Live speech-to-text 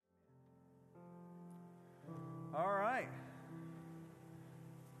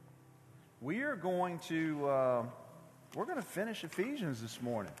We are going to we're going to finish Ephesians this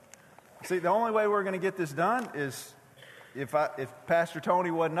morning. See, the only way we're going to get this done is if Pastor Tony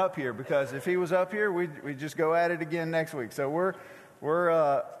wasn't up here, because if he was up here, we'd just go at it again next week. So we're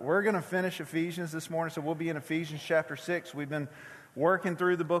going to finish Ephesians this morning. So we'll be in Ephesians chapter 6. We've been working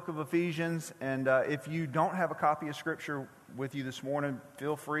through the book of Ephesians, and if you don't have a copy of Scripture with you this morning,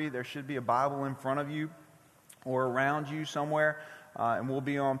 feel free. There should be a Bible in front of you or around you somewhere, and we'll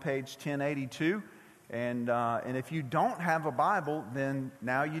be on page 1082. And if you don't have a Bible, then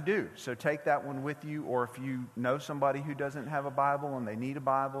now you do. So take that one with you, or if you know somebody who doesn't have a Bible and they need a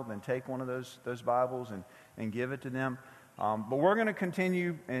Bible, then take one of those Bibles and give it to them. But we're going to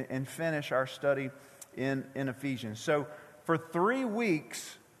continue and finish our study in Ephesians. So for 3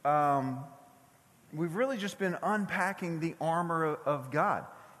 weeks, we've really just been unpacking the armor of God.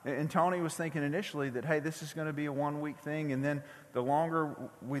 And Tony was thinking initially that, hey, this is going to be a 1 week thing. And then the longer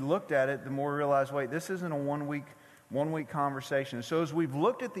we looked at it, the more we realized, wait, this isn't a 1 week conversation. So as we've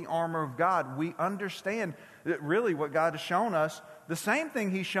looked at the armor of God, we understand that really what God has shown us, the same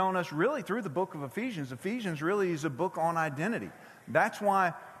thing He's shown us really through the book of Ephesians. Ephesians really is a book on identity. That's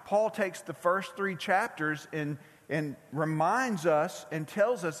why Paul takes the first 3 chapters and reminds us and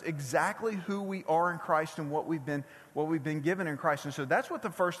tells us exactly who we are in Christ and what we've been given in Christ. And so that's what the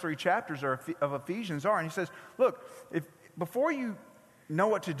first 3 chapters of Ephesians are. And he says, look, before you know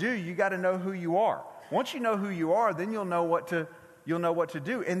what to do, you got to know who you are. Once you know who you are, then you'll know what to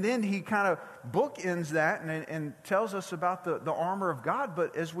do. And then he kind of bookends that and tells us about the armor of God.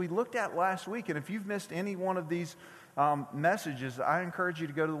 But as we looked at last week, and if you've missed any one of these messages, I encourage you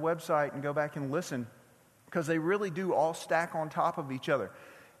to go to the website and go back and listen, because they really do all stack on top of each other.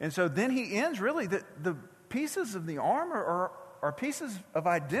 And so then he ends really that the pieces of the armor are pieces of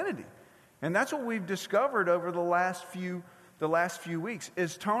identity. And that's what we've discovered over the last few weeks.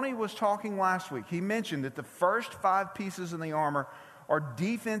 As Tony was talking last week, he mentioned that the first 5 pieces of the armor are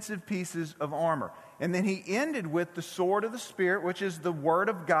defensive pieces of armor. And then he ended with the sword of the Spirit, which is the Word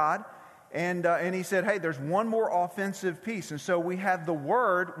of God. And he said, hey, there's one more offensive piece. And so we have the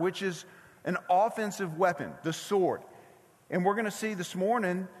Word, which is an offensive weapon, the sword. And we're going to see this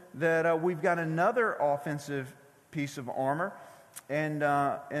morning that we've got another offensive piece of armor, and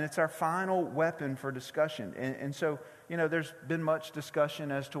it's our final weapon for discussion. And so, there's been much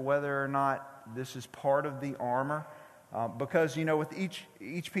discussion as to whether or not this is part of the armor, because, with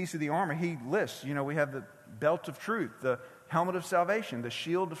each piece of the armor, he lists, we have the belt of truth, the helmet of salvation, the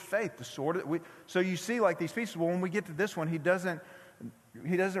shield of faith, the sword. So you see, like these pieces. Well, when we get to this one, he doesn't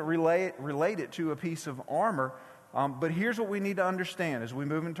relate it to a piece of armor. But here's what we need to understand as we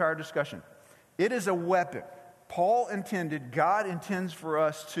move into our discussion. It is a weapon. God intends for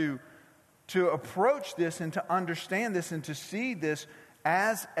us to approach this and to understand this and to see this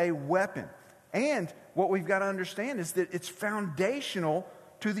as a weapon. And what we've got to understand is that it's foundational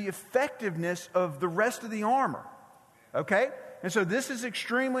to the effectiveness of the rest of the armor. Okay? And so this is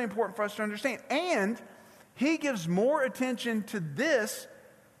extremely important for us to understand. And he gives more attention to this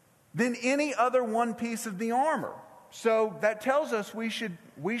than any other one piece of the armor. So that tells us we should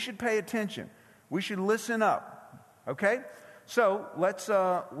pay attention. We should listen up. Okay? So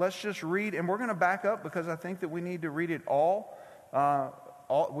let's just read, and we're going to back up because I think that we need to read it all.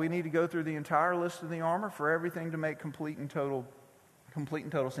 We need to go through the entire list of the armor for everything to make complete and total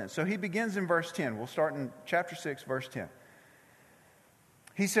sense. So he begins in verse 10. We'll start in chapter 6, verse 10.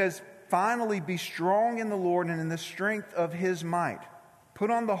 He says, finally, be strong in the Lord and in the strength of His might. Put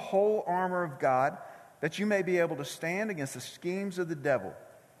on the whole armor of God, that you may be able to stand against the schemes of the devil.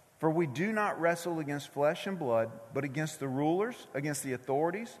 For we do not wrestle against flesh and blood, but against the rulers, against the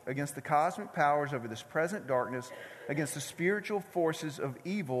authorities, against the cosmic powers over this present darkness, against the spiritual forces of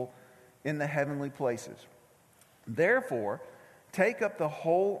evil in the heavenly places. Therefore, take up the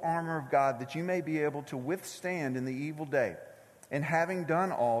whole armor of God, that you may be able to withstand in the evil day, and having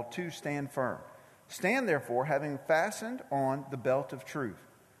done all, to stand firm. Stand therefore, having fastened on the belt of truth,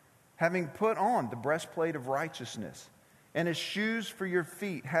 having put on the breastplate of righteousness, and as shoes for your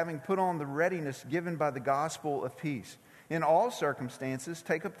feet, having put on the readiness given by the gospel of peace. In all circumstances,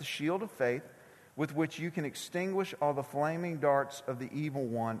 take up the shield of faith, with which you can extinguish all the flaming darts of the evil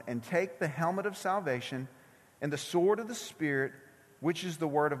one, and take the helmet of salvation and the sword of the Spirit, which is the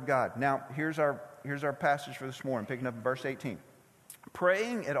word of God. Now, here's our passage for this morning, picking up in verse 18.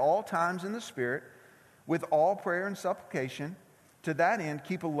 Praying at all times in the Spirit, with all prayer and supplication. To that end,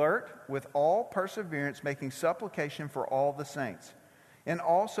 keep alert with all perseverance, making supplication for all the saints. And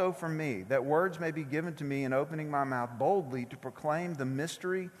also for me, that words may be given to me in opening my mouth boldly to proclaim the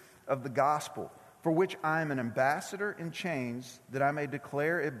mystery of the gospel, for which I am an ambassador in chains, that I may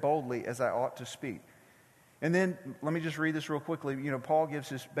declare it boldly as I ought to speak. And then, let me just read this real quickly. Paul gives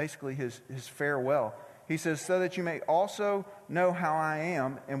his farewell. He says, so that you may also know how I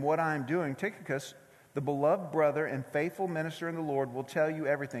am and what I am doing. Tychicus, the beloved brother and faithful minister in the Lord, will tell you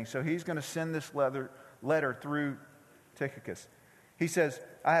everything. So he's going to send this letter through Tychicus. He says,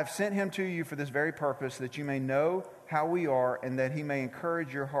 I have sent him to you for this very purpose, that you may know how we are and that he may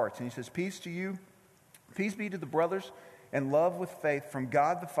encourage your hearts. And he says, peace to you, peace be to the brothers, and love with faith from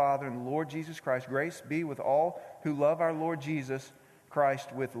God the Father and the Lord Jesus Christ. Grace be with all who love our Lord Jesus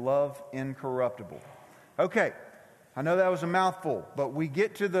Christ with love incorruptible. Okay, I know that was a mouthful, but we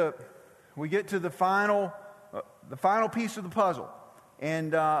get to the final piece of the puzzle.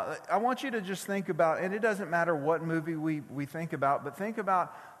 And I want you to just think about, and it doesn't matter what movie we think about, but think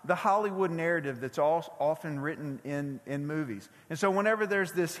about the Hollywood narrative that's often written in movies. And so whenever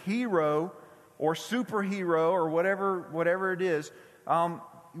there's this hero or superhero or whatever it is,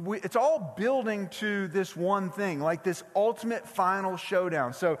 it's all building to this one thing, like this ultimate final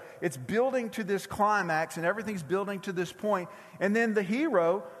showdown. So it's building to this climax, and everything's building to this point. And then the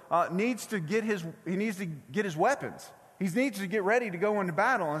hero needs to get his weapons. He needs to get ready to go into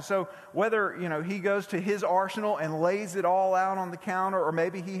battle. And so whether he goes to his arsenal and lays it all out on the counter, or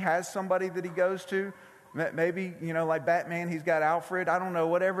maybe he has somebody that he goes to, maybe like Batman, he's got Alfred. I don't know,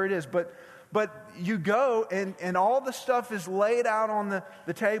 whatever it is, but you go and all the stuff is laid out on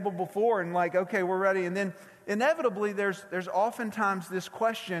the table before, and like, okay, we're ready. And then inevitably there's oftentimes this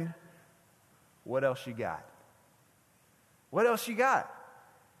question, what else you got? What else you got?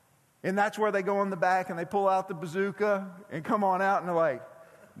 And that's where they go in the back and they pull out the bazooka and come on out, and they're like,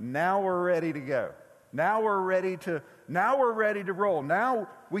 now we're ready to go. Now we're ready to roll. Now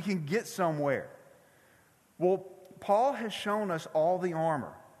we can get somewhere. Well, Paul has shown us all the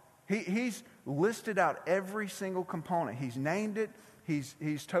armor. He's listed out every single component. He's named it.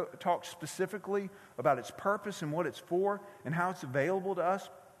 He's talked specifically about its purpose and what it's for and how it's available to us.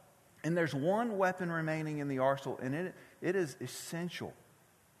 And there's one weapon remaining in the arsenal, and it is essential.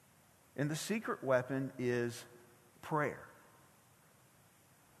 And the secret weapon is prayer.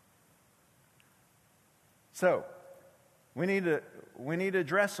 So, we need to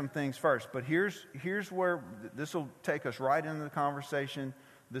address some things first. But here's where this will take us right into the conversation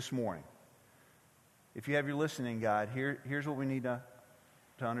this morning. If you have your listening guide, here's what we need to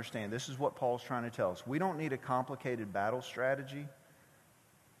understand. This is what Paul's trying to tell us. We don't need a complicated battle strategy.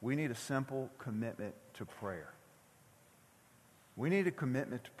 We need a simple commitment to prayer. We need a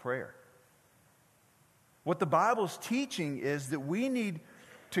commitment to prayer. What the Bible's teaching is that we need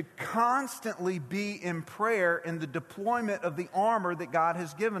to constantly be in prayer in the deployment of the armor that God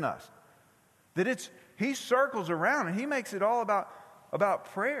has given us. That He circles around and He makes it all about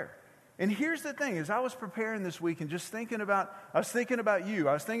prayer. And here's the thing, as I was preparing this week and just I was thinking about you.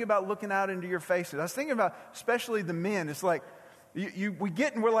 I was thinking about looking out into your faces. I was thinking about especially the men. It's like, we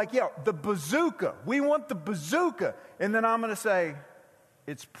get and we're like, yeah, the bazooka. We want the bazooka. And then I'm going to say,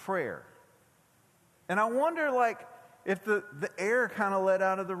 it's prayer. And I wonder, like, if the air kind of let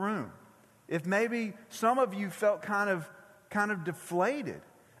out of the room. If maybe some of you felt kind of deflated.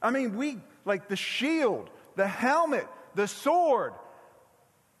 I mean, like the shield, the helmet, the sword,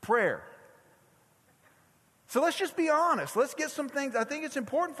 prayer. So let's just be honest. Let's get some things. I think it's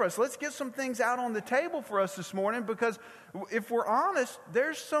important for us. Let's get some things out on the table for us this morning, because if we're honest,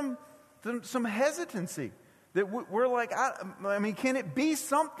 there's some hesitancy. That we're like, I mean, can it be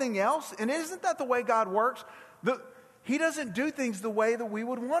something else? And isn't that the way God works? He doesn't do things the way that we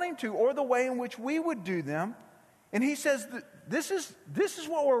would want Him to, or the way in which we would do them. And He says, this is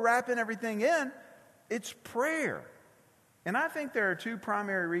what we're wrapping everything in. It's prayer. And I think there are two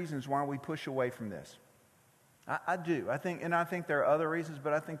primary reasons why we push away from this. I do. I think there are other reasons,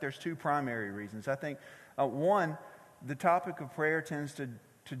 but I think there's two primary reasons. I think, one, the topic of prayer tends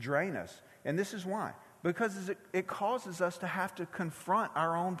to drain us. And this is why. Because it causes us to have to confront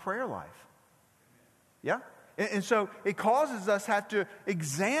our own prayer life. Yeah? And so it causes us to have to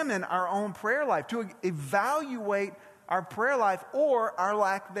examine our own prayer life, to evaluate our prayer life or our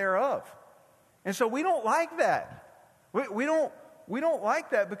lack thereof. And so we don't like that. We don't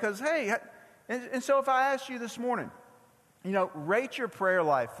like that because, hey, and so if I asked you this morning, rate your prayer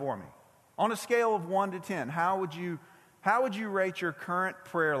life for me. On a scale of 1 to 10, how would you rate your current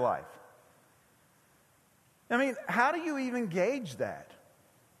prayer life? I mean, how do you even gauge that?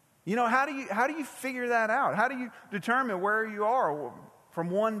 How do you figure that out? How do you determine where you are from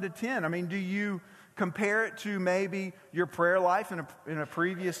 1 to 10? I mean, do you compare it to maybe your prayer life in a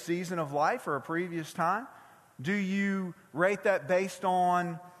previous season of life or a previous time? Do you rate that based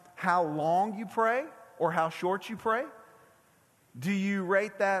on how long you pray or how short you pray? Do you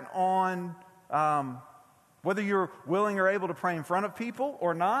rate that on whether you're willing or able to pray in front of people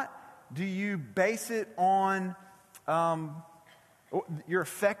or not? Do you base it on your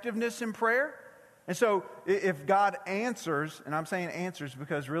effectiveness in prayer? And so if God answers, and I'm saying answers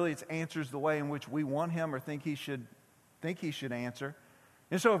because really it's answers the way in which we want him or think he should answer.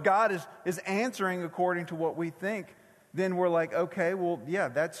 And so if God is answering according to what we think, then we're like, okay, well, yeah,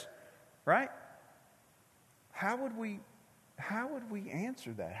 that's right. How would we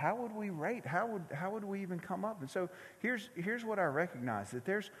answer that? How would we rate? How would we even come up? And so here's what I recognize, that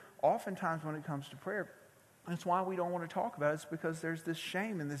there's oftentimes when it comes to prayer, that's why we don't want to talk about it. It's because there's this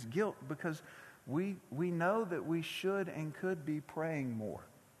shame and this guilt, because we know that we should and could be praying more.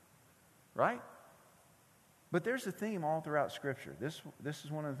 Right? But there's a theme all throughout Scripture. This is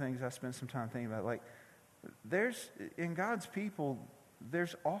one of the things I spent some time thinking about. Like, in God's people,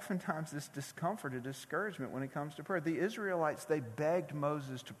 there's oftentimes this discomfort, a discouragement when it comes to prayer. The Israelites, they begged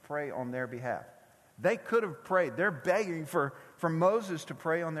Moses to pray on their behalf. They could have prayed. They're begging for Moses to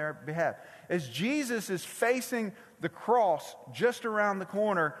pray on their behalf. As Jesus is facing the cross just around the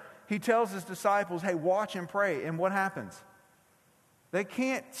corner, he tells his disciples, hey, watch and pray. And what happens? They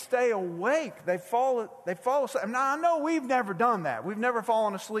can't stay awake. They fall asleep. Now, I know we've never done that. We've never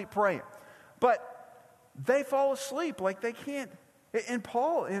fallen asleep praying. But they fall asleep like they can't. And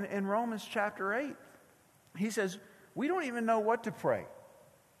Paul, in Romans chapter 8, he says, we don't even know what to pray.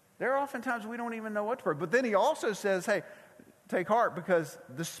 There are oftentimes we don't even know what to pray. But then he also says, hey, take heart, because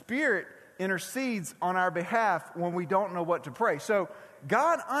the Spirit intercedes on our behalf when we don't know what to pray. So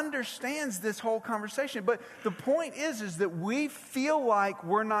God understands this whole conversation. But the point is that we feel like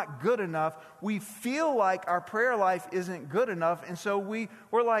we're not good enough. We feel like our prayer life isn't good enough. And so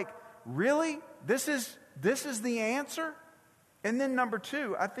we're like, really? This is the answer? And then number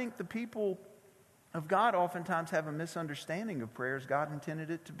two, I think the people of God oftentimes have a misunderstanding of prayer as God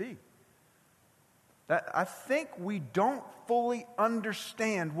intended it to be. I think we don't fully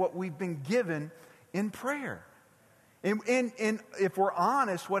understand what we've been given in prayer. And if we're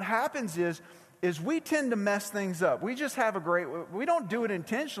honest, what happens is we tend to mess things up. We just have we don't do it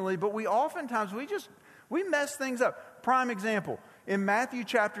intentionally, but we mess things up. Prime example, in Matthew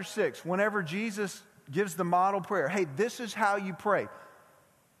chapter 6, whenever Jesus gives the model prayer, hey, this is how you pray.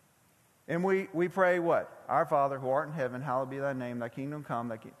 And we pray what? Our Father who art in heaven, hallowed be thy name, thy kingdom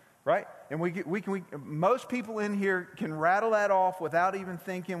come, right? And most people in here can rattle that off without even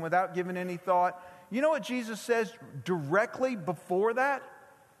thinking, without giving any thought. You know what Jesus says directly before that?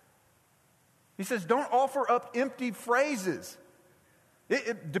 He says, don't offer up empty phrases.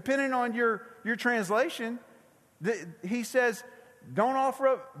 Depending on your translation, he says,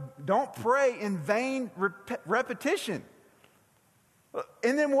 don't pray in vain repetition.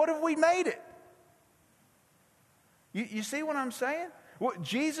 And then what have we made it? You see what I'm saying? Well,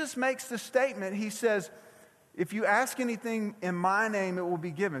 Jesus makes the statement. He says, if you ask anything in my name, it will be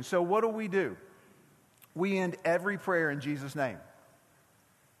given. So what do? We end every prayer in Jesus' name.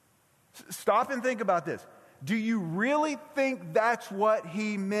 Stop and think about this. Do you really think that's what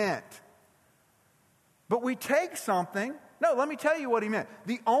he meant? But we take something. No, let me tell you what he meant.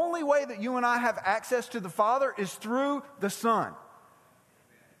 The only way that you and I have access to the Father is through the Son.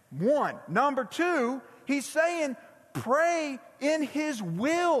 One. Number two, he's saying, pray in his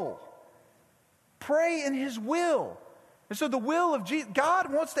will. Pray in his will. And so the will of Jesus,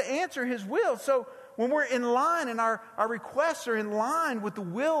 God wants to answer his will. So when we're in line and our requests are in line with the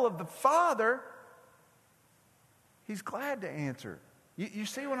will of the Father, he's glad to answer. You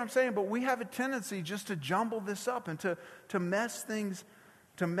see what I'm saying? But we have a tendency just to jumble this up and to mess things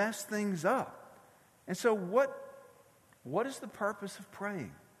up. And so what is the purpose of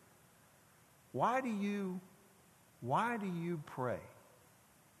praying? Why do you pray?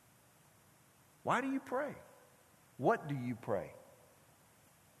 Why do you pray? What do you pray?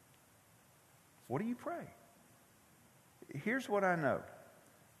 What do you pray? Here's what I know.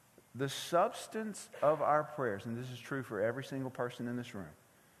 The substance of our prayers, and this is true for every single person in this room,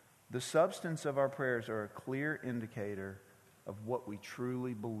 the substance of our prayers are a clear indicator of what we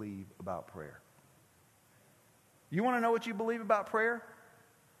truly believe about prayer. You want to know what you believe about prayer?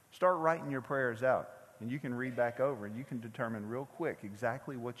 Start writing your prayers out, and you can read back over, and you can determine real quick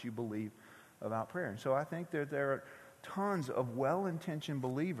exactly what you believe about prayer. And so I think that there are tons of well-intentioned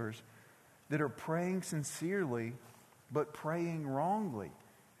believers that are praying sincerely, but praying wrongly.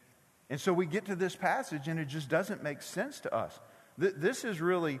 And so we get to this passage, and it just doesn't make sense to us. This is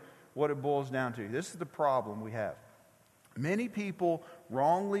really what it boils down to. This is the problem we have. Many people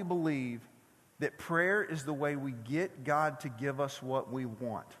wrongly believe that prayer is the way we get God to give us what we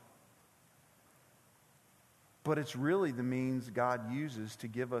want. but it's really the means God uses to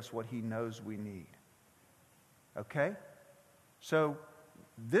give us what He knows we need. Okay? So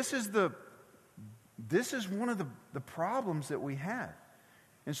this is one of the problems that we have.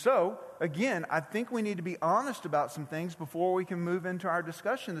 And so, again, I think we need to be honest about some things before we can move into our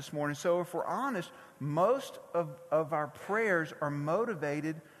discussion this morning. So if we're honest, most of our prayers are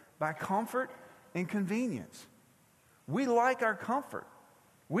motivated by comfort and convenience. We like our comfort.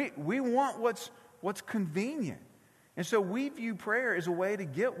 We want what's convenient. And so we view prayer as a way to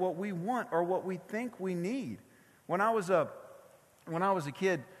get what we want or what we think we need. When I was a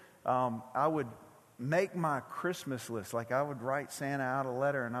kid, I would make my Christmas list. Like I would write Santa out a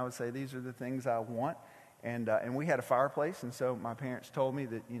letter and I would say, these are the things I want. And we had a fireplace. And so my parents told me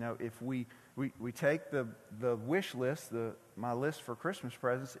that, if we take the wish list, my list for Christmas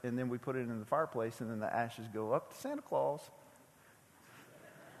presents, and then we put it in the fireplace and then the ashes go up to Santa Claus.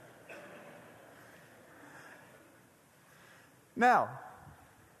 Now,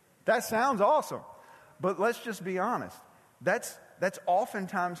 that sounds awesome. But let's just be honest. That's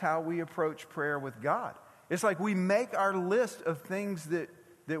oftentimes how we approach prayer with God. It's like we make our list of things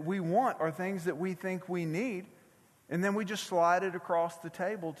that we want or things that we think we need, and then we just slide it across the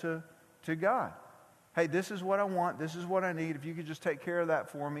table to God. Hey, this is what I want. This is what I need. If you could just take care of that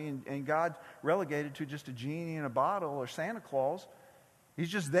for me. And God's relegated to just a genie in a bottle or Santa Claus. He's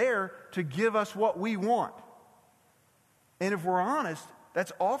just there to give us what we want. And if we're honest,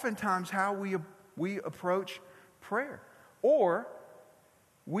 that's oftentimes how we approach prayer. Or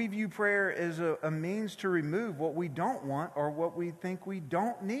we view prayer as a means to remove what we don't want or what we think we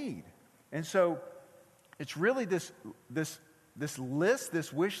don't need. And so it's really this list,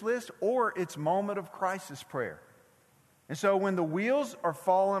 this wish list, or it's moment of crisis prayer. And so when the wheels are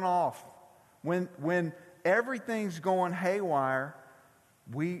falling off, when everything's going haywire,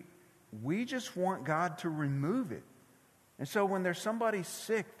 we just want God to remove it. And so when there's somebody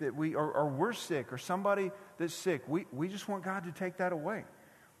sick or we're sick or somebody that's sick, we just want God to take that away.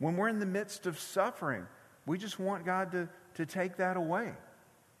 When we're in the midst of suffering, we just want God to take that away.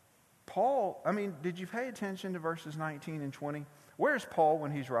 Paul, did you pay attention to verses 19 and 20? Where's Paul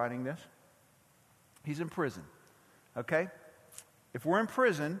when he's writing this? He's in prison. Okay? If we're in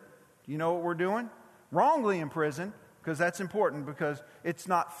prison, you know what we're doing? Wrongly in prison, because that's important, because it's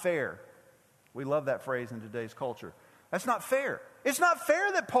not fair. We love that phrase in today's culture. That's not fair. It's not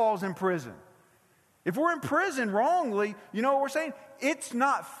fair that Paul's in prison. If we're in prison wrongly, you know what we're saying? It's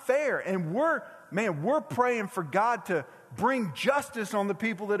not fair. And we're praying for God to bring justice on the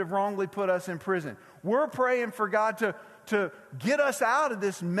people that have wrongly put us in prison. We're praying for God to get us out of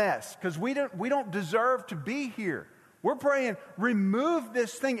this mess because we don't deserve to be here. We're praying, remove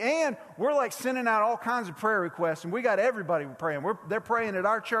this thing. And we're like sending out all kinds of prayer requests. And we got everybody praying. They're praying at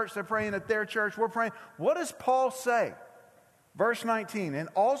our church. They're praying at their church. We're praying. What does Paul say? Verse 19, and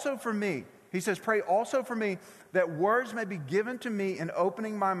also for me, he says, pray also for me that words may be given to me in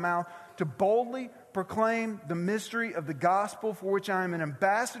opening my mouth to boldly proclaim the mystery of the gospel for which I am an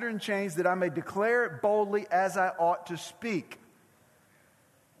ambassador in chains, that I may declare it boldly as I ought to speak.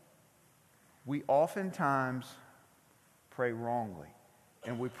 We oftentimes pray wrongly,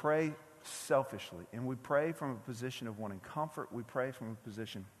 and we pray selfishly, and we pray from a position of wanting comfort. We pray from a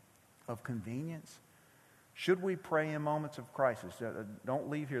position of convenience. Should we pray in moments of crisis? Don't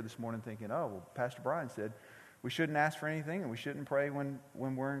leave here this morning thinking, oh, well, Pastor Brian said we shouldn't ask for anything and we shouldn't pray when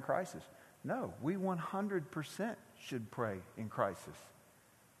we're in crisis. No, we 100% should pray in crisis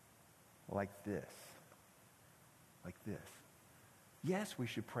like this. Like this. Yes, we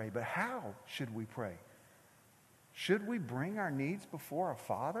should pray, but how should we pray? Should we bring our needs before a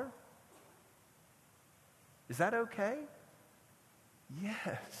Father? Is that okay?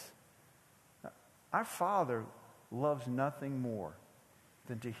 Yes. Our Father loves nothing more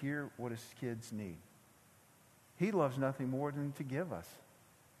than to hear what his kids need. He loves nothing more than to give us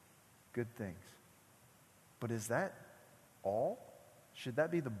good things. But is that all? Should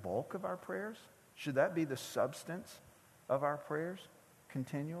that be the bulk of our prayers? Should that be the substance of our prayers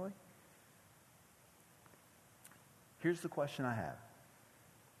continually? Here's the question I have.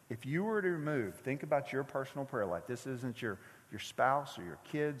 If you were to remove, think about your personal prayer life. This isn't your spouse or your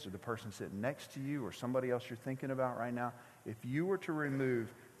kids or the person sitting next to you or somebody else you're thinking about right now. If you were to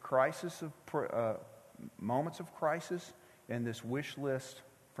remove moments of crisis and this wish list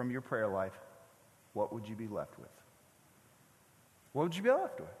from your prayer life, what would you be left with? What would you be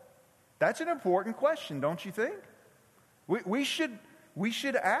left with? That's an important question, don't you think? We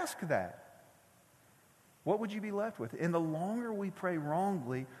should ask that. What would you be left with? And the longer we pray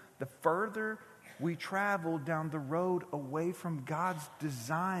wrongly, the further we travel down the road away from God's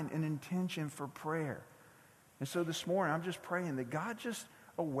design and intention for prayer. And so this morning, I'm just praying that God just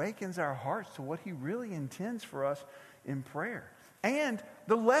awakens our hearts to what he really intends for us in prayer. And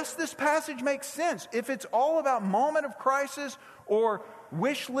the less this passage makes sense, if it's all about moment of crisis or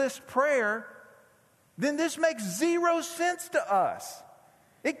wish list prayer, then this makes zero sense to us.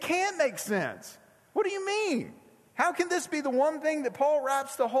 It can't make sense. What do you mean? How can this be the one thing that Paul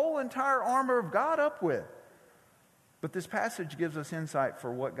wraps the whole entire armor of God up with? But this passage gives us insight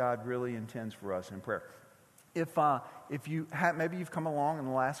for what God really intends for us in prayer. If you have, maybe you've come along in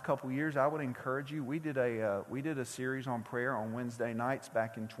the last couple of years, I would encourage you. We did a series on prayer on Wednesday nights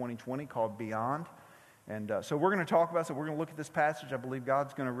back in 2020 called Beyond, and so we're going to talk about. So we're going to look at this passage. I believe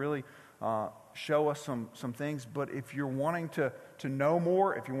God's going to really show us some things. But if you're wanting to know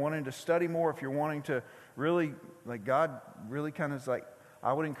more, if you're wanting to study more, if you're wanting to really God really kind of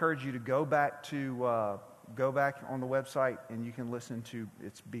I would encourage you to go back on the website and you can listen to,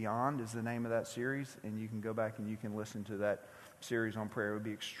 it's Beyond is the name of that series, and you can go back and you can listen to that series on prayer. It would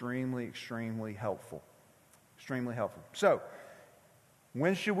be extremely, extremely helpful. Extremely helpful. So,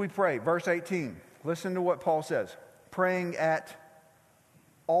 when should we pray? Verse 18. Listen to what Paul says. Praying at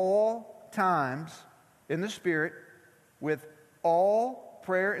all times in the Spirit with all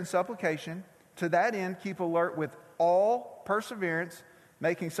prayer and supplication. To that end, keep alert with all perseverance,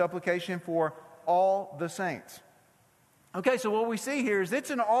 making supplication for all the saints. Okay, so what we see here is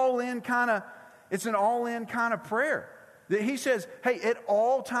it's an all-in kind of prayer. That he says, hey, at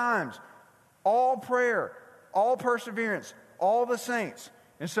all times, all prayer, all perseverance, all the saints.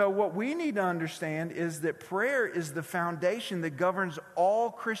 And so what we need to understand is that prayer is the foundation that governs all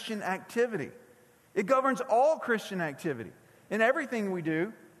Christian activity. It governs all Christian activity in everything we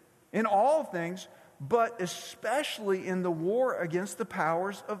do, in all things, but especially in the war against the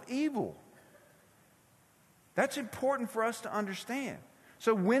powers of evil. That's important for us to understand.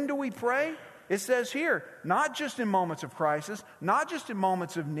 So when do we pray? It says here, not just in moments of crisis, not just in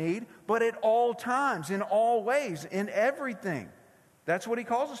moments of need, but at all times, in all ways, in everything. That's what he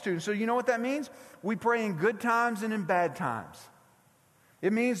calls us to. And so you know what that means? We pray in good times and in bad times.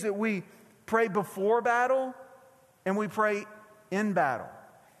 It means that we pray before battle and we pray in battle.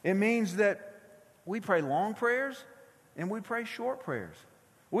 It means that we pray long prayers and we pray short prayers.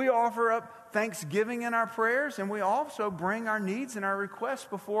 We offer up thanksgiving in our prayers, and we also bring our needs and our requests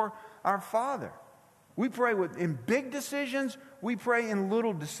before our Father. We pray in big decisions. We pray in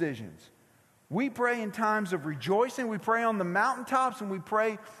little decisions. We pray in times of rejoicing. We pray on the mountaintops, and we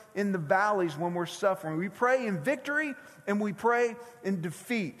pray in the valleys when we're suffering. We pray in victory, and we pray in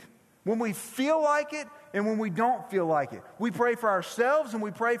defeat. When we feel like it, and when we don't feel like it. We pray for ourselves, and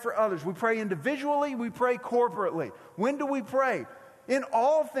we pray for others. We pray individually. We pray corporately. When do we pray? In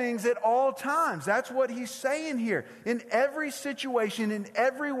all things, at all times. That's what he's saying here. In every situation, in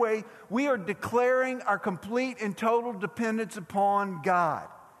every way, we are declaring our complete and total dependence upon God.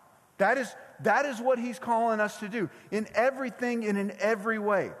 That is what he's calling us to do. In everything and in every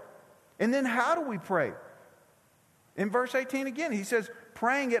way. And then how do we pray? In verse 18 again, he says,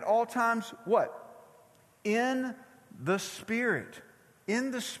 praying at all times, what? In the Spirit.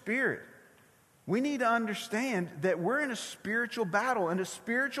 In the Spirit. We need to understand that we're in a spiritual battle, and a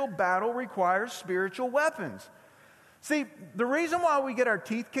spiritual battle requires spiritual weapons. See, the reason why we get our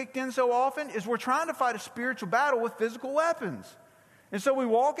teeth kicked in so often is we're trying to fight a spiritual battle with physical weapons. And so we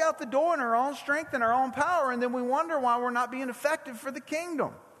walk out the door in our own strength and our own power, and then we wonder why we're not being effective for the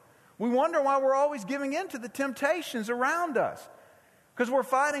kingdom. We wonder why we're always giving in to the temptations around us, because we're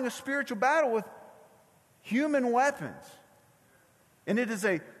fighting a spiritual battle with human weapons. And it is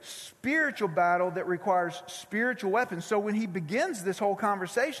a spiritual battle that requires spiritual weapons. So when he begins this whole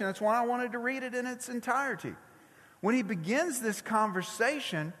conversation, that's why I wanted to read it in its entirety. When he begins this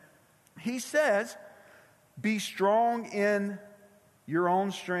conversation, he says, be strong in your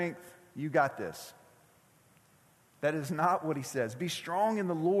own strength. You got this. That is not what he says. Be strong in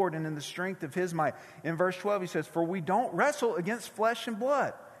the Lord and in the strength of his might. In verse 12, he says, for we don't wrestle against flesh and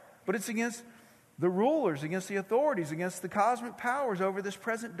blood, but it's against the rulers, against the authorities, against the cosmic powers over this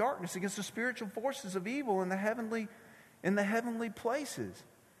present darkness, against the spiritual forces of evil in the heavenly places.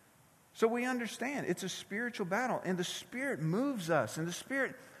 So we understand it's a spiritual battle, and the Spirit moves us, and the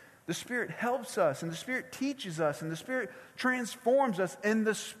Spirit helps us, and the Spirit teaches us, and the Spirit transforms us, and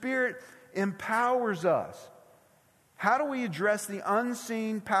the Spirit empowers us. How do we address the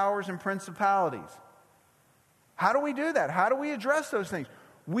unseen powers and principalities? How do we do that? How do we address those things?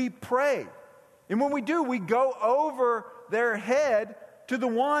 We pray. And when we do, we go over their head to the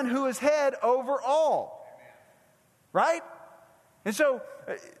one who is head over all. Right? And so,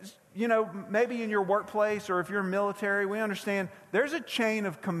 maybe in your workplace or if you're military, we understand there's a chain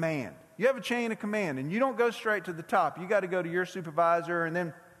of command. You have a chain of command, and you don't go straight to the top. You got to go to your supervisor, and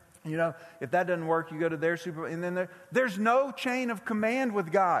then, if that doesn't work, you go to their supervisor. And then there's no chain of command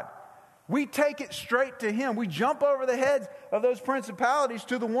with God. We take it straight to Him. We jump over the heads of those principalities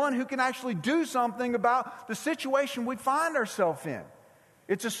to the one who can actually do something about the situation we find ourselves in.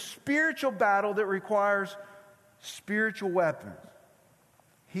 It's a spiritual battle that requires spiritual weapons.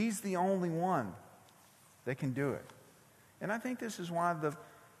 He's the only one that can do it. And I think this is why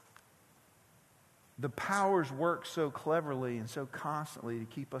the powers work so cleverly and so constantly to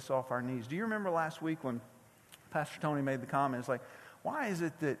keep us off our knees. Do you remember last week when Pastor Tony made the comment? It's like, why is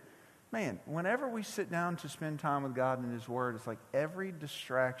it that, man, whenever we sit down to spend time with God and His Word, it's like every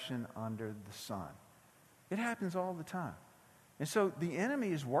distraction under the sun. It happens all the time. And so the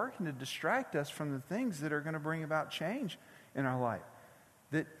enemy is working to distract us from the things that are going to bring about change in our life.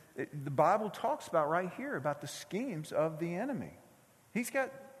 The Bible talks about right here about the schemes of the enemy.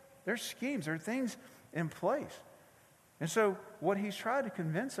 There's schemes, there are things in place. And so what he's tried to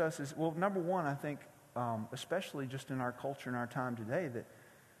convince us is, well, number one, I think, especially just in our culture and our time today, that,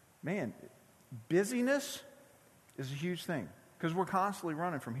 man, busyness is a huge thing because we're constantly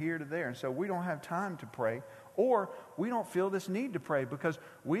running from here to there. And so we don't have time to pray, or we don't feel this need to pray because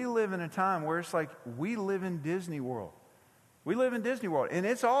we live in a time where it's like we live in Disney World. We live in Disney World, and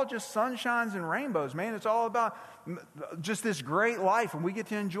it's all just sunshines and rainbows, man. It's all about just this great life, and we get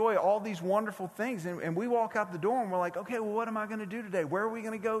to enjoy all these wonderful things. And we walk out the door, and we're like, okay, well, what am I going to do today? Where are we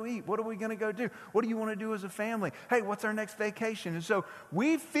going to go eat? What are we going to go do? What do you want to do as a family? Hey, what's our next vacation? And so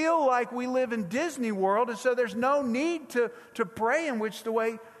we feel like we live in Disney World, and so there's no need to pray in which the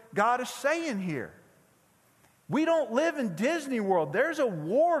way God is saying here. We don't live in Disney World. There's a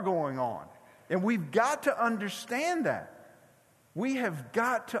war going on, and we've got to understand that. We have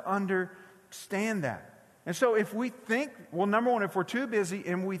got to understand that. And so if we think, well, number one, if we're too busy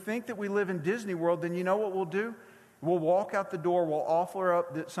and we think that we live in Disney World, then you know what we'll do? We'll walk out the door, we'll offer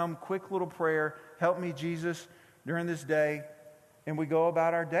up some quick little prayer, help me, Jesus, during this day, and we go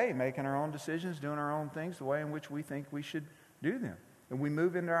about our day, making our own decisions, doing our own things, the way in which we think we should do them. And we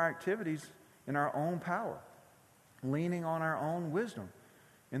move into our activities in our own power, leaning on our own wisdom.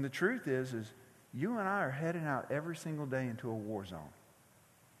 And the truth is you and I are heading out every single day into a war zone.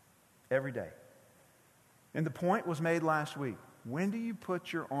 Every day. And the point was made last week. When do you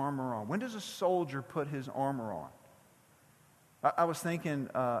put your armor on? When does a soldier put his armor on? I was thinking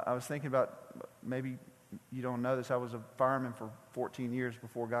about, maybe you don't know this, I was a fireman for 14 years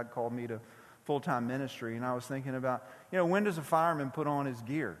before God called me to full-time ministry. And I was thinking about, when does a fireman put on his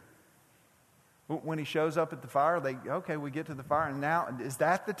gear? When he shows up at the fire, we get to the fire, and now, is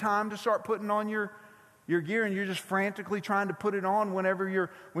that the time to start putting on your gear, and you're just frantically trying to put it on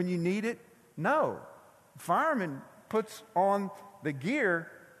when you need it? No. The fireman puts on the gear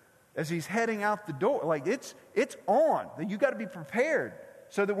as he's heading out the door. Like, it's on. You got to be prepared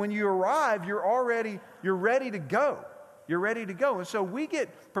so that when you arrive, you're ready to go. You're ready to go. And so we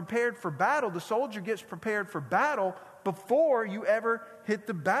get prepared for battle. The soldier gets prepared for battle before you ever hit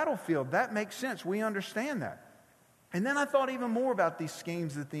the battlefield. That makes sense. We understand that. And then I thought even more about these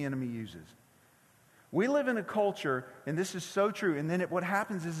schemes that the enemy uses. We live in a culture, and this is so true, and then what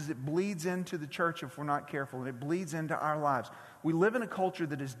happens is it bleeds into the church if we're not careful, and it bleeds into our lives. We live in a culture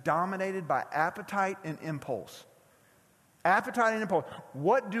that is dominated by appetite and impulse. Appetite and impulse.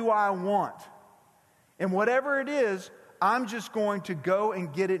 What do I want? And whatever it is, I'm just going to go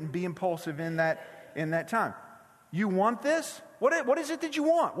and get it and be impulsive in that time. You want this? What is it that you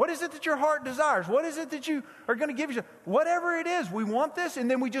want? What is it that your heart desires? What is it that you are going to give yourself? Whatever it is, we want this,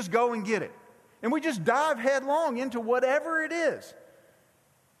 and then we just go and get it. And we just dive headlong into whatever it is.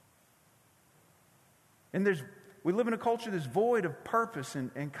 And we live in a culture that's void of purpose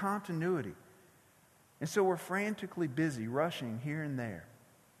and continuity. And so we're frantically busy, rushing here and there.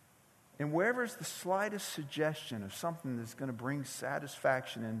 And wherever is the slightest suggestion of something that's going to bring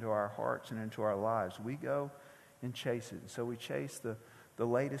satisfaction into our hearts and into our lives, we go and chase it. And so we chase the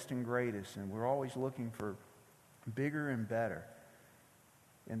latest and greatest, and we're always looking for bigger and better.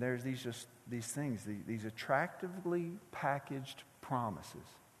 And there's these things, these attractively packaged promises.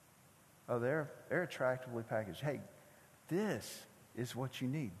 Oh, they're attractively packaged. Hey, this is what you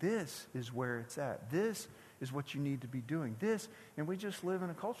need. This is where it's at. This is what you need to be doing. This, and we just live in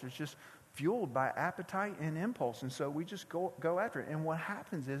a culture that's just fueled by appetite and impulse. And so we just go after it. And what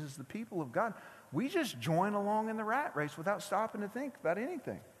happens is the people of God, we just join along in the rat race without stopping to think about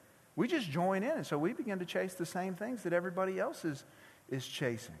anything. We just join in. And so we begin to chase the same things that everybody else is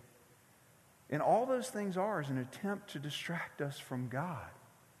chasing. And all those things is an attempt to distract us from God.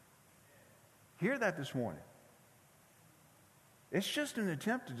 Hear that this morning. It's just an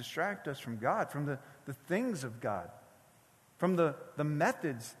attempt to distract us from God, from the things of God, from the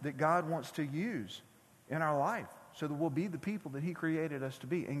methods that God wants to use in our life so that we'll be the people that He created us to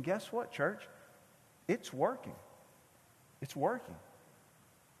be. And guess what, church? It's working. It's working.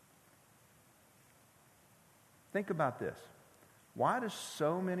 Think about this. Why do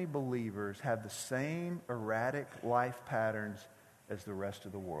so many believers have the same erratic life patterns as the rest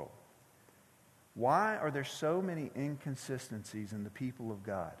of the world? Why are there so many inconsistencies in the people of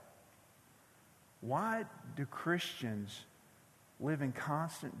God? Why do Christians live in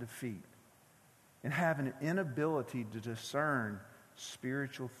constant defeat and have an inability to discern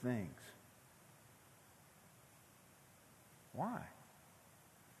spiritual things? Why?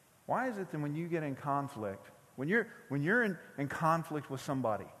 Why is it that when you get in conflict, when you're in conflict with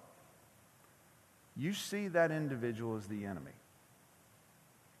somebody, you see that individual as the enemy?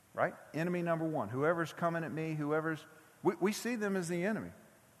 Right? Enemy number one. Whoever's coming at me, we see them as the enemy.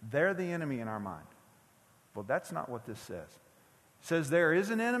 They're the enemy in our mind. Well, that's not what this says. It says there is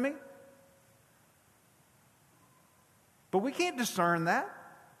an enemy, but we can't discern that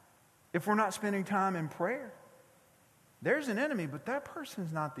if we're not spending time in prayer. There's an enemy, but that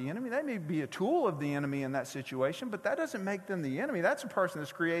person's not the enemy. They may be a tool of the enemy in that situation, but that doesn't make them the enemy. That's a person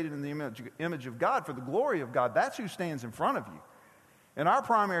that's created in the image of God for the glory of God. That's who stands in front of you. And our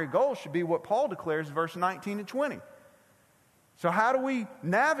primary goal should be what Paul declares in verse 19 and 20. So how do we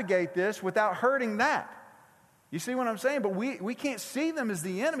navigate this without hurting that? You see what I'm saying? But we can't see them as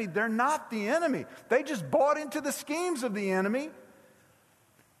the enemy. They're not the enemy. They just bought into the schemes of the enemy.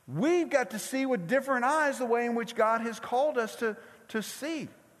 We've got to see with different eyes the way in which God has called us to see.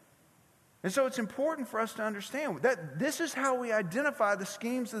 And so it's important for us to understand that this is how we identify the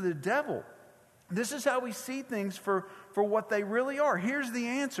schemes of the devil. This is how we see things for what they really are. Here's the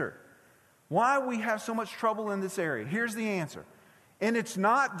answer. Why we have so much trouble in this area. Here's the answer. And it's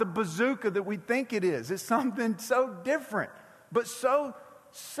not the bazooka that we think it is. It's something so different, but so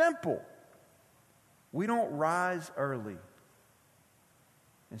simple. We don't rise early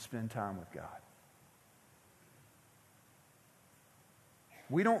and spend time with God.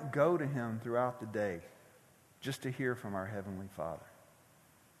 We don't go to Him throughout the day just to hear from our Heavenly Father.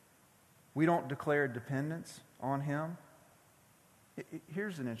 We don't declare dependence on Him.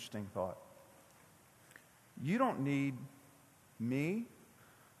 Here's an interesting thought. You don't need me.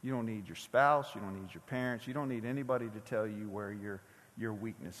 You don't need your spouse. You don't need your parents. You don't need anybody to tell you where your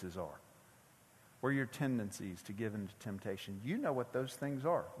weaknesses are, where your tendencies to give into temptation. You know what those things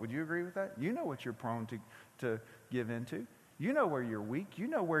are. Would you agree with that? You know what you're prone to give into. You know where you're weak. You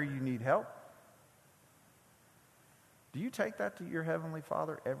know where you need help. Do you take that to your Heavenly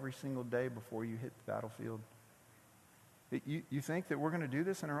Father every single day before you hit the battlefield? You think that we're going to do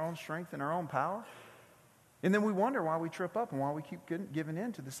this in our own strength and our own power? And then we wonder why we trip up and why we keep giving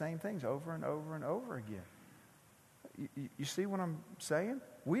in to the same things over and over and over again. You see what I'm saying?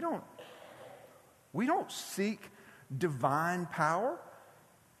 We don't seek divine power.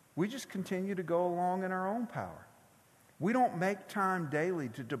 We just continue to go along in our own power. We don't make time daily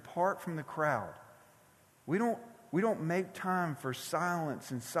to depart from the crowd. We don't make time for silence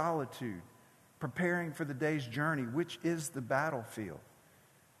and solitude, preparing for the day's journey, which is the battlefield.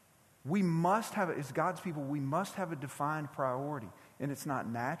 We must have, as God's people, we must have a defined priority. And it's not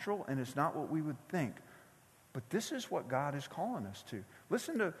natural, and it's not what we would think. But this is what God is calling us to.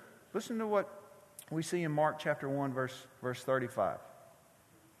 Listen to what we see in Mark chapter 1, verse 35.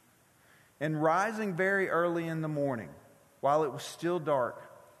 And rising very early in the morning, while it was still dark,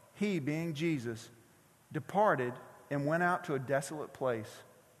 He, being Jesus, departed and went out to a desolate place,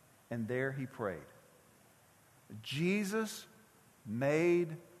 and there He prayed. Jesus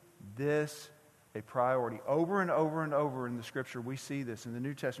made this a priority. Over and over and over in the Scripture, we see this in the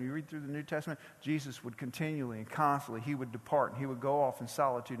New Testament. You read through the New Testament, Jesus would continually and constantly, He would depart and He would go off in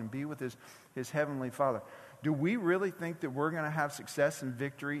solitude and be with His Heavenly Father. Do we really think that we're going to have success and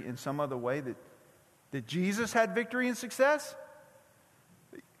victory in some other way that Jesus had victory and success?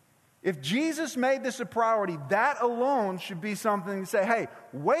 If Jesus made this a priority, that alone should be something to say, hey,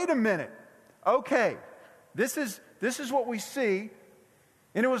 wait a minute. Okay, this is what we see.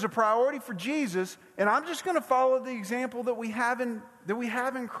 And it was a priority for Jesus, and I'm just going to follow the example that we have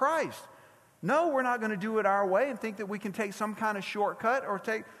in Christ. No, we're not going to do it our way and think that we can take some kind of shortcut or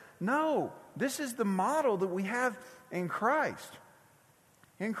no, this is the model that we have in Christ.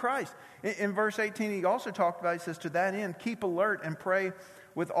 In Christ. In verse 18, he also talked about, he says, to that end, keep alert and pray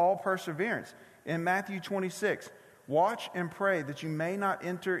with all perseverance. In Matthew 26, watch and pray that you may not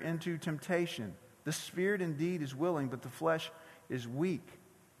enter into temptation. The spirit indeed is willing, but the flesh is weak.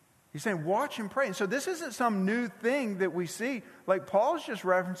 He's saying, watch and pray. And so this isn't some new thing that we see. Like Paul's just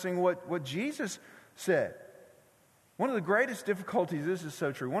referencing what Jesus said. One of the greatest difficulties, this is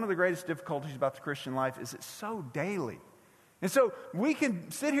so true, one of the greatest difficulties about the Christian life is it's so daily. And so we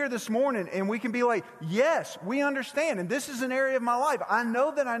can sit here this morning and we can be like, yes, we understand. And this is an area of my life I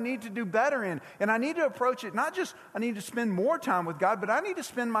know that I need to do better in. And I need to approach it, not just I need to spend more time with God, but I need to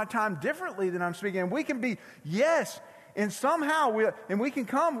spend my time differently than I'm speaking. And we can be, yes, and somehow we can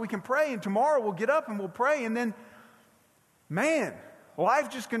come, we can pray, and tomorrow we'll get up and we'll pray. And then, man,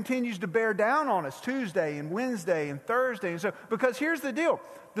 life just continues to bear down on us Tuesday and Wednesday and Thursday. And so, because here's the deal,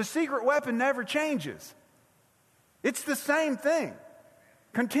 the secret weapon never changes. It's the same thing,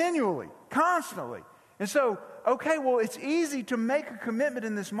 continually, constantly. And so, okay, well, it's easy to make a commitment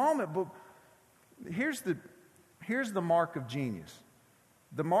in this moment, but here's the mark of genius.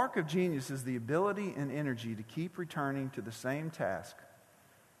 The mark of genius is the ability and energy to keep returning to the same task,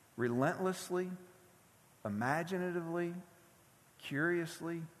 relentlessly, imaginatively,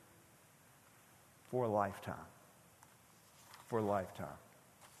 curiously, for a lifetime. For a lifetime.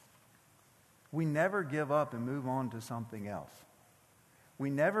 We never give up and move on to something else. We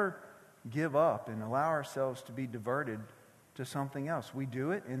never give up and allow ourselves to be diverted to something else. We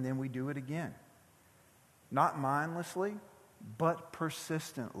do it and then we do it again. Not mindlessly, but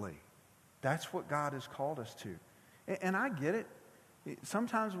persistently. That's what God has called us to. And I get it.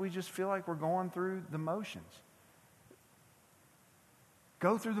 Sometimes we just feel like we're going through the motions.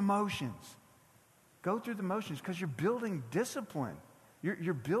 Go through the motions. Go through the motions because you're building discipline.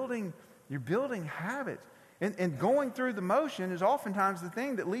 You're building habits. And going through the motion is oftentimes the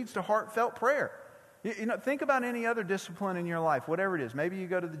thing that leads to heartfelt prayer. You know, think about any other discipline in your life, whatever it is. Maybe you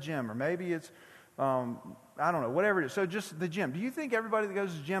go to the gym, or maybe it's, I don't know, whatever it is. So just the gym. Do you think everybody that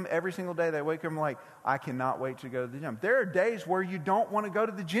goes to the gym every single day, they wake up and like, I cannot wait to go to the gym? There are days where you don't want to go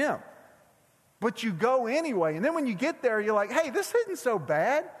to the gym, but you go anyway. And then when you get there, you're like, hey, this isn't so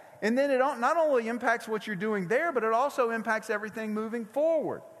bad. And then it not only impacts what you're doing there, but it also impacts everything moving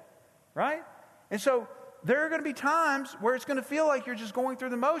forward. Right? And so there are going to be times where it's going to feel like you're just going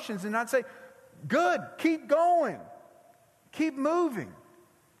through the motions, and I'd say, good, keep going. Keep moving.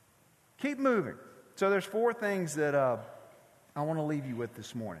 Keep moving. So there's 4 things that I want to leave you with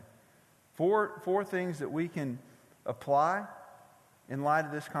this morning. Four things that we can apply in light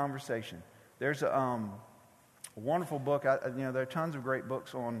of this conversation. There's a wonderful book. There are tons of great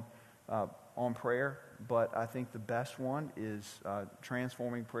books on prayer, but I think the best one is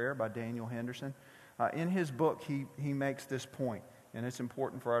Transforming Prayer by Daniel Henderson. In his book, he makes this point, and it's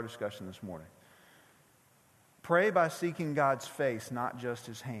important for our discussion this morning. Pray by seeking God's face, not just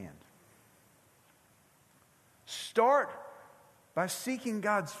His hand. Start by seeking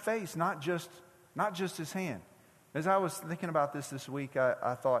God's face, not just His hand. As I was thinking about this week,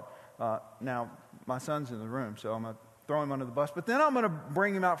 I thought, now my son's in the room, so I'm going to throw him under the bus, but then I'm going to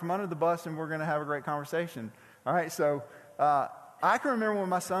bring him out from under the bus and we're going to have a great conversation. All right, so I can remember when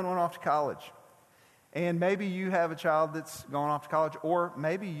my son went off to college. And maybe you have a child that's gone off to college, or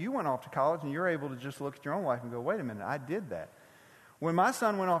maybe you went off to college and you're able to just look at your own life and go, wait a minute, I did that. When my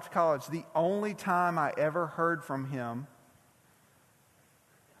son went off to college, the only time I ever heard from him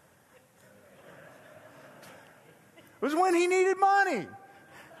was when he needed money.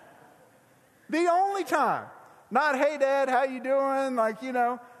 The only time. Not, hey, Dad, how you doing?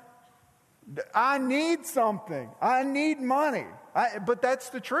 I need something. I need money. But that's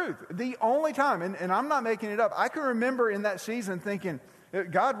the truth. The only time, and I'm not making it up, I can remember in that season thinking,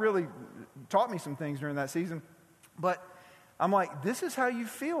 God really taught me some things during that season, but I'm like, this is how you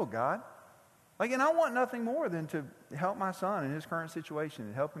feel, God. And I want nothing more than to help my son in his current situation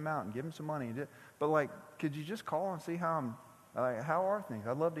and help him out and give him some money. But could you just call and see how how are things?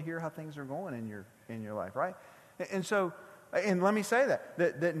 I'd love to hear how things are going in your life, right? And so, and let me say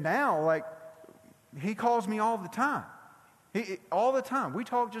that now, he calls me all the time. All the time. We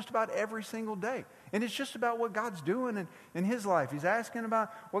talk just about every single day. And it's just about what God's doing in his life. He's asking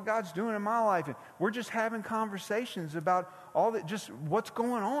about what God's doing in my life. And we're just having conversations about all that, just what's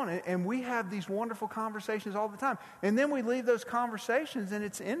going on. And we have these wonderful conversations all the time. And then we leave those conversations and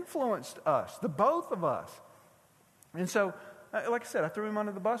it's influenced us, the both of us. And so, like I said, I threw him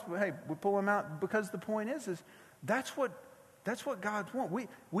under the bus, but hey, we pull him out because the point is that's what God wants.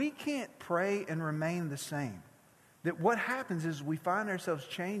 We can't pray and remain the same. That what happens is we find ourselves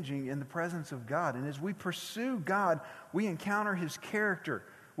changing in the presence of God. And as we pursue God, we encounter His character.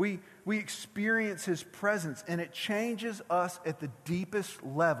 We experience His presence, and it changes us at the deepest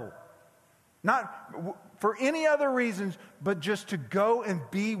level. Not for any other reasons, but just to go and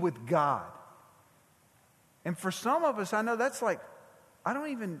be with God. And for some of us, I know that's I don't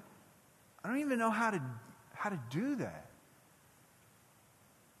even I don't even know how to do that.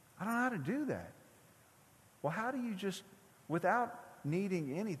 I don't know how to do that. Well, how do you just, without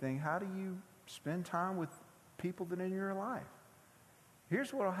needing anything, how do you spend time with people that are in your life?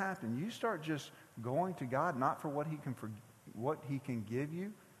 Here's what will happen. You start just going to God, not for what He can give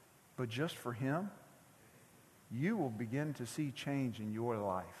you, but just for Him. You will begin to see change in your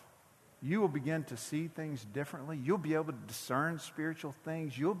life. You will begin to see things differently. You'll be able to discern spiritual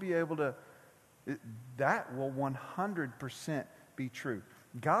things. You'll be able to, that will 100% be true.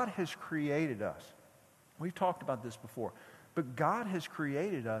 God has created us. We've talked about this before. But God has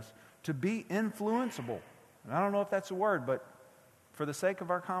created us to be influenceable. And I don't know if that's a word, but for the sake of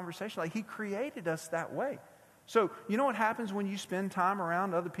our conversation, like He created us that way. So, you know what happens when you spend time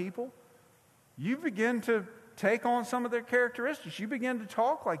around other people? You begin to take on some of their characteristics. You begin to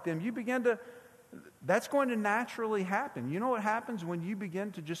talk like them. That's going to naturally happen. You know what happens when you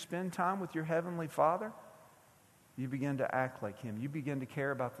begin to just spend time with your Heavenly Father? You begin to act like Him. You begin to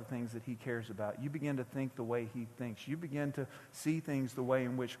care about the things that He cares about. You begin to think the way He thinks. You begin to see things the way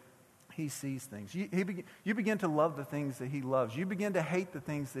in which He sees things. You begin to love the things that He loves. You begin to hate the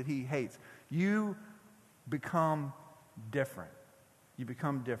things that He hates. You become different. You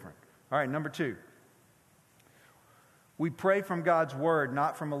become different. All right, number 2. We pray from God's Word,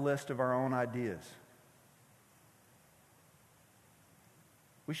 not from a list of our own ideas.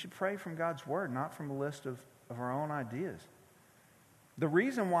 We should pray from God's Word, not from a list of our own ideas. The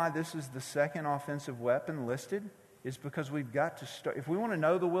reason why this is the second offensive weapon listed is because we've got to start. If we want to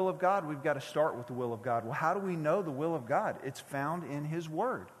know the will of God, we've got to start with the will of God. Well, how do we know the will of God? It's found in His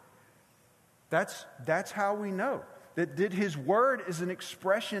Word. That's how we know. That His Word is an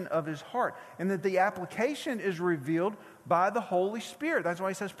expression of His heart. And that the application is revealed by the Holy Spirit. That's why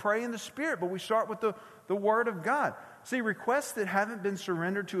He says pray in the Spirit. But we start with the Word of God. See, requests that haven't been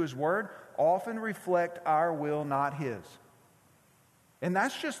surrendered to His Word often reflect our will, not His. And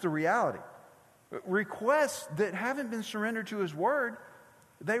that's just the reality. Requests that haven't been surrendered to His Word,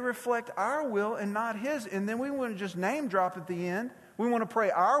 they reflect our will and not His. And then we want to just name drop at the end. We want to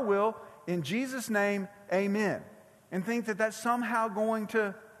pray our will in Jesus' name, amen. And think that that's somehow going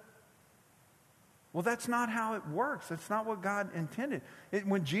to... Well, that's not how it works. That's not what God intended.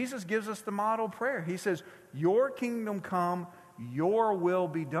 When Jesus gives us the model prayer, He says, your kingdom come, your will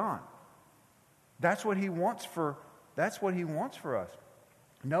be done. That's what He wants for us.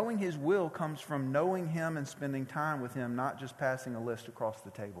 Knowing His will comes from knowing Him and spending time with Him, not just passing a list across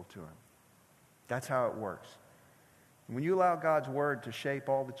the table to Him. That's how it works. When you allow God's Word to shape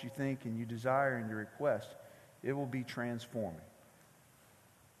all that you think and you desire and your request, it will be transforming.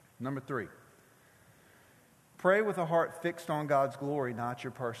 Number 3. Pray with a heart fixed on God's glory, not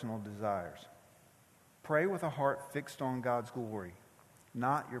your personal desires. Pray with a heart fixed on God's glory,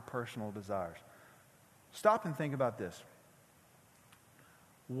 not your personal desires. Stop and think about this.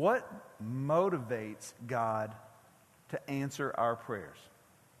 What motivates God to answer our prayers?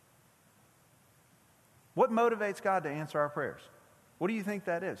 What motivates God to answer our prayers? What do you think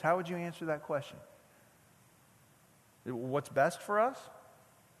that is? How would you answer that question? What's best for us?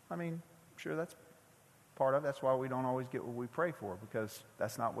 I mean, sure, that's part of it. That's why we don't always get what we pray for, because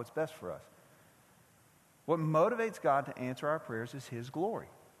that's not what's best for us. What motivates God to answer our prayers is His glory.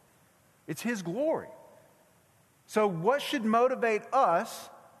 It's His glory. So what should motivate us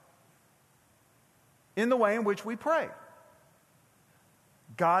in the way in which we pray?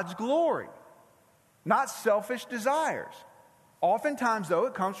 God's glory, not selfish desires. Oftentimes, though,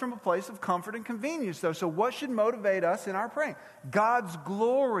 it comes from a place of comfort and convenience, though. So what should motivate us in our praying? God's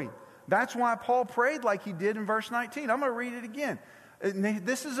glory. That's why Paul prayed like he did in verse 19. I'm going to read it again.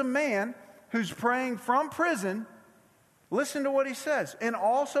 This is a man who's praying from prison. Listen to what he says. And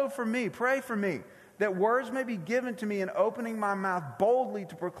also for me, pray for me, that words may be given to me in opening my mouth boldly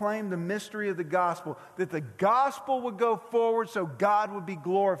to proclaim the mystery of the gospel, that the gospel would go forward so God would be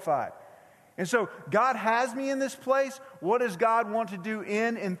glorified. And so God has me in this place. What does God want to do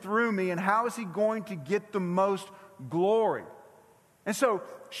in and through me? And how is He going to get the most glory? And so,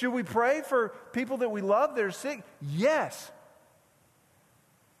 should we pray for people that we love that are sick? Yes.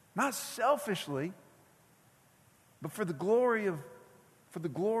 Not selfishly, but for the glory of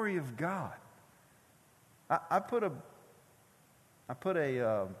God. I put a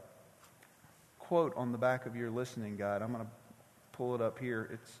quote on the back of your listening guide. I'm going to pull it up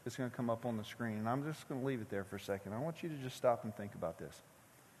here. It's going to come up on the screen, and I'm just going to leave it there for a second. I want you to just stop and think about this.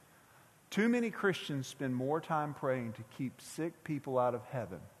 Too many Christians spend more time praying to keep sick people out of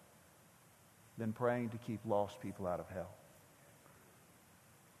heaven than praying to keep lost people out of hell.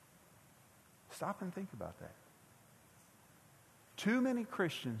 Stop and think about that. Too many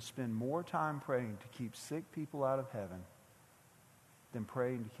Christians spend more time praying to keep sick people out of heaven than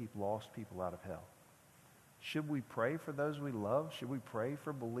praying to keep lost people out of hell. Should we pray for those we love? Should we pray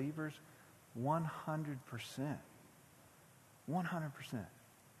for believers? 100%. 100%.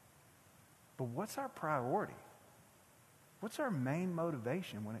 But what's our priority? What's our main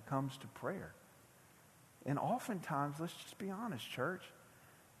motivation when it comes to prayer? And oftentimes, let's just be honest, church,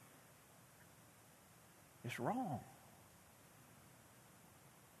 it's wrong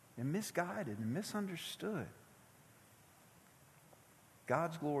and misguided and misunderstood.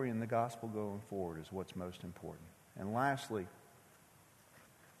 God's glory in the gospel going forward is what's most important. And lastly,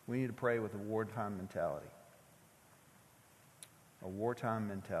 we need to pray with a wartime mentality. A wartime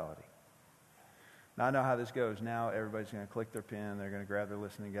mentality. Now, I know how this goes. Now everybody's going to click their pen, they're going to grab their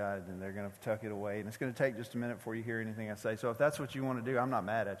listening guide, and they're going to tuck it away. And it's going to take just a minute before you hear anything I say. So if that's what you want to do, I'm not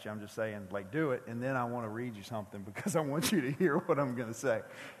mad at you. I'm just saying, like, do it, and then I want to read you something because I want you to hear what I'm going to say.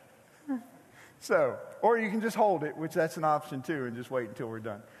 So, or you can just hold it, which that's an option too, and just wait until we're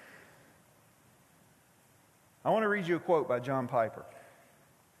done. I want to read you a quote by John Piper.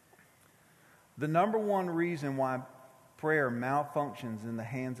 The number one reason why prayer malfunctions in the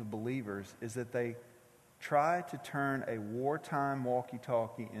hands of believers is that they try to turn a wartime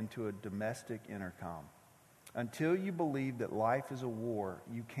walkie-talkie into a domestic intercom. Until you believe that life is a war,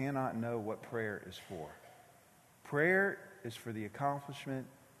 you cannot know what prayer is for. Prayer is for the accomplishment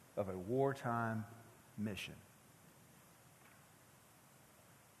of a wartime mission.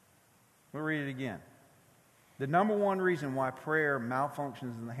 We'll read it again. The number one reason why prayer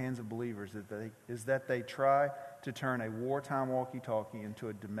malfunctions in the hands of believers is that they try to turn a wartime walkie-talkie into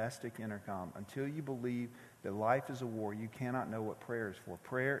a domestic intercom. Until you believe that life is a war, you cannot know what prayer is for.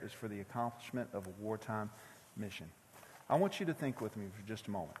 Prayer is for the accomplishment of a wartime mission. I want you to think with me for just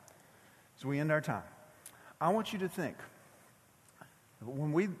a moment. As we end our time, I want you to think,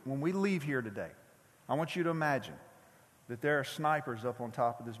 when we leave here today, I want you to imagine that there are snipers up on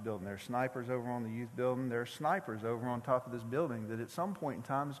top of this building. There are snipers over on the youth building. There are snipers over on top of this building that at some point in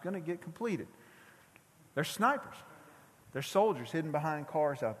time is going to get completed. They're snipers. They're soldiers hidden behind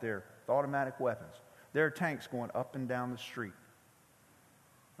cars out there with automatic weapons. There are tanks going up and down the street.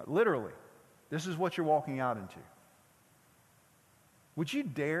 Literally, this is what you're walking out into. Would you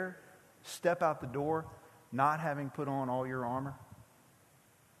dare step out the door not having put on all your armor?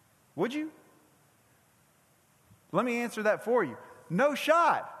 Would you? Let me answer that for you. No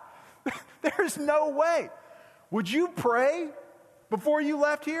shot. There's no way. Would you pray before you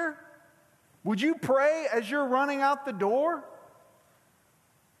left here? Would you pray as you're running out the door?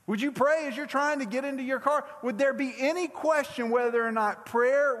 Would you pray as you're trying to get into your car? Would there be any question whether or not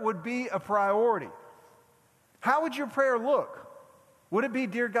prayer would be a priority? How would your prayer look? Would it be,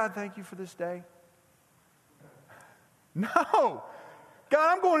 "Dear God, thank you for this day"? No. God,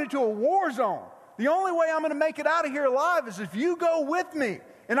 I'm going into a war zone. The only way I'm going to make it out of here alive is if you go with me.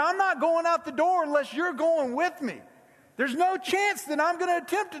 And I'm not going out the door unless you're going with me. There's no chance that I'm going to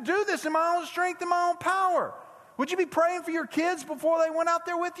attempt to do this in my own strength and my own power. Would you be praying for your kids before they went out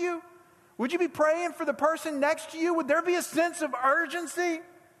there with you? Would you be praying for the person next to you? Would there be a sense of urgency?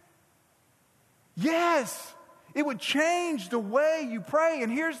 Yes. It would change the way you pray.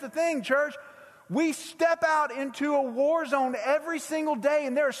 And here's the thing, church. We step out into a war zone every single day,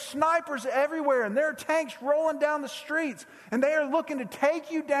 and there are snipers everywhere, and there are tanks rolling down the streets, and they are looking to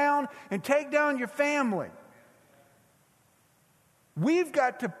take you down and take down your family. We've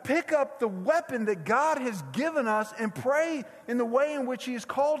got to pick up the weapon that God has given us and pray in the way in which He has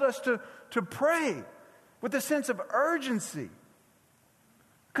called us to pray, with a sense of urgency.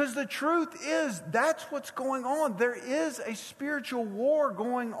 Because the truth is, that's what's going on. There is a spiritual war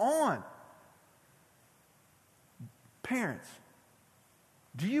going on. Parents,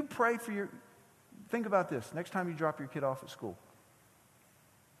 do you pray for your... Think about this. Next time you drop your kid off at school,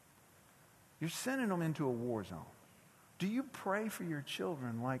 you're sending them into a war zone. Do you pray for your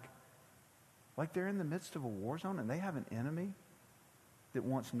children like they're in the midst of a war zone and they have an enemy that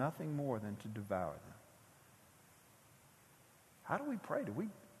wants nothing more than to devour them? How do we pray?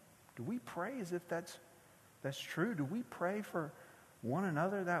 Do we pray as if that's true? Do we pray for one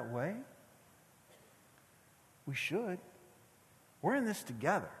another that way? We should. We're in this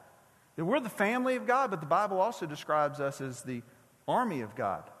together. That we're the family of God, but the Bible also describes us as the army of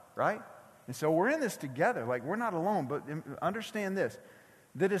God, right? And so we're in this together. Like, we're not alone, but understand this,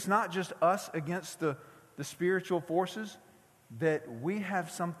 that it's not just us against the spiritual forces, that we have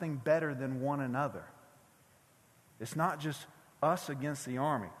something better than one another. It's not just us against the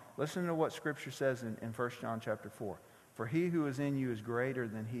army. Listen to what Scripture says in 1 John chapter 4. For he who is in you is greater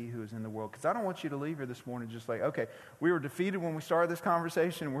than he who is in the world. Because I don't want you to leave here this morning just like, okay, we were defeated when we started this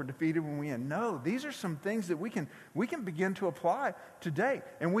conversation, and we're defeated when we end. No, these are some things that we can begin to apply today.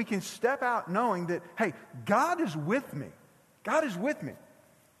 And we can step out knowing that, hey, God is with me. God is with me.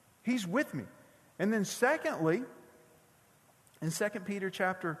 He's with me. And then secondly, in 2 Peter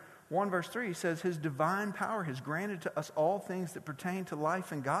chapter 1, verse 3, he says, his divine power has granted to us all things that pertain to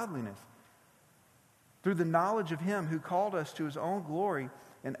life and godliness, through the knowledge of him who called us to his own glory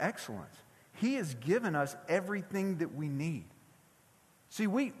and excellence. He has given us everything that we need. See,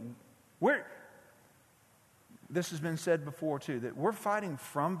 this has been said before too, that we're fighting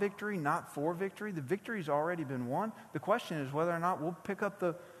from victory, not for victory. The victory's already been won. The question is whether or not we'll pick up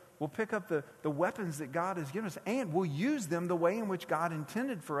the weapons that God has given us, and we'll use them the way in which God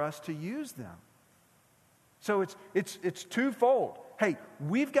intended for us to use them. So it's twofold. Hey,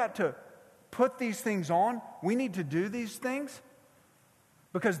 we've got to put these things on. We need to do these things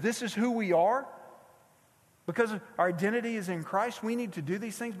because this is who we are. Because our identity is in Christ, we need to do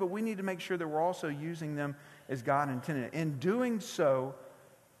these things, but we need to make sure that we're also using them as God intended. In doing so,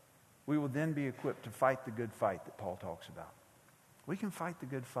 we will then be equipped to fight the good fight that Paul talks about. We can fight the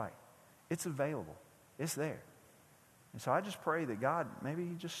good fight. It's available. It's there. And so I just pray that God, maybe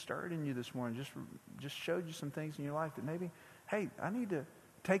he just stirred in you this morning, just showed you some things in your life that maybe, hey, I need to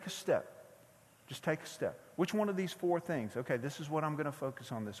take a step. Just take a step. Which one of these 4 things? Okay, this is what I'm going to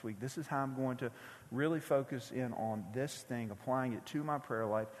focus on this week. This is how I'm going to really focus in on this thing, applying it to my prayer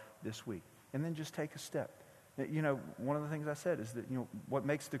life this week. And then just take a step. You know, one of the things I said is that, you know, what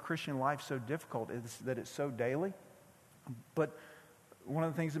makes the Christian life so difficult is that it's so daily. But one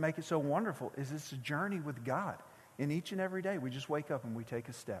of the things that make it so wonderful is it's a journey with God. And each and every day we just wake up and we take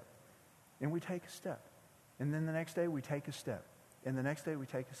a step. And we take a step. And then the next day we take a step. And the next day we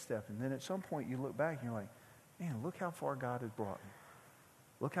take a step. And then at some point you look back and you're like, man, look how far God has brought me.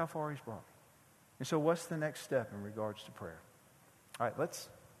 Look how far he's brought me. And so what's the next step in regards to prayer? All right, let's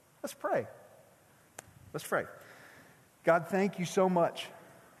pray. Let's pray. God, thank you so much.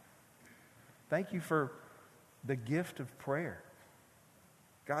 Thank you for the gift of prayer.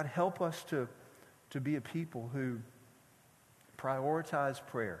 God, help us to be a people who prioritize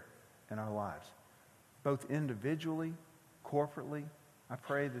prayer in our lives, both individually, corporately. I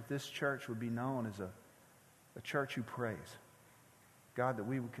pray that this church would be known as a church who prays. God, that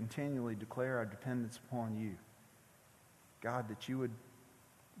we would continually declare our dependence upon you. God, that you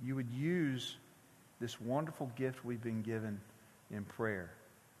would use this wonderful gift we've been given in prayer.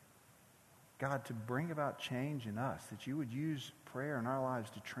 God, to bring about change in us, that you would use prayer in our lives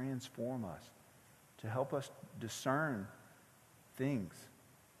to transform us, to help us discern things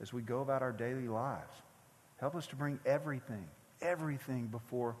as we go about our daily lives. Help us to bring everything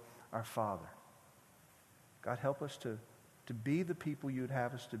before our Father. God, help us to be the people you would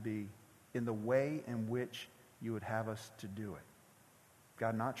have us to be in the way in which you would have us to do it.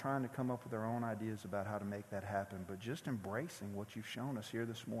 God, not trying to come up with our own ideas about how to make that happen, but just embracing what you've shown us here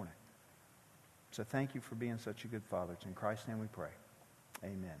this morning. So thank you for being such a good Father. It's in Christ's name we pray.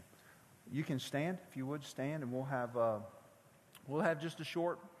 Amen. You can stand, if you would stand, and we'll have just a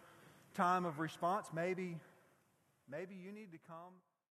short time of response. Maybe you need to come.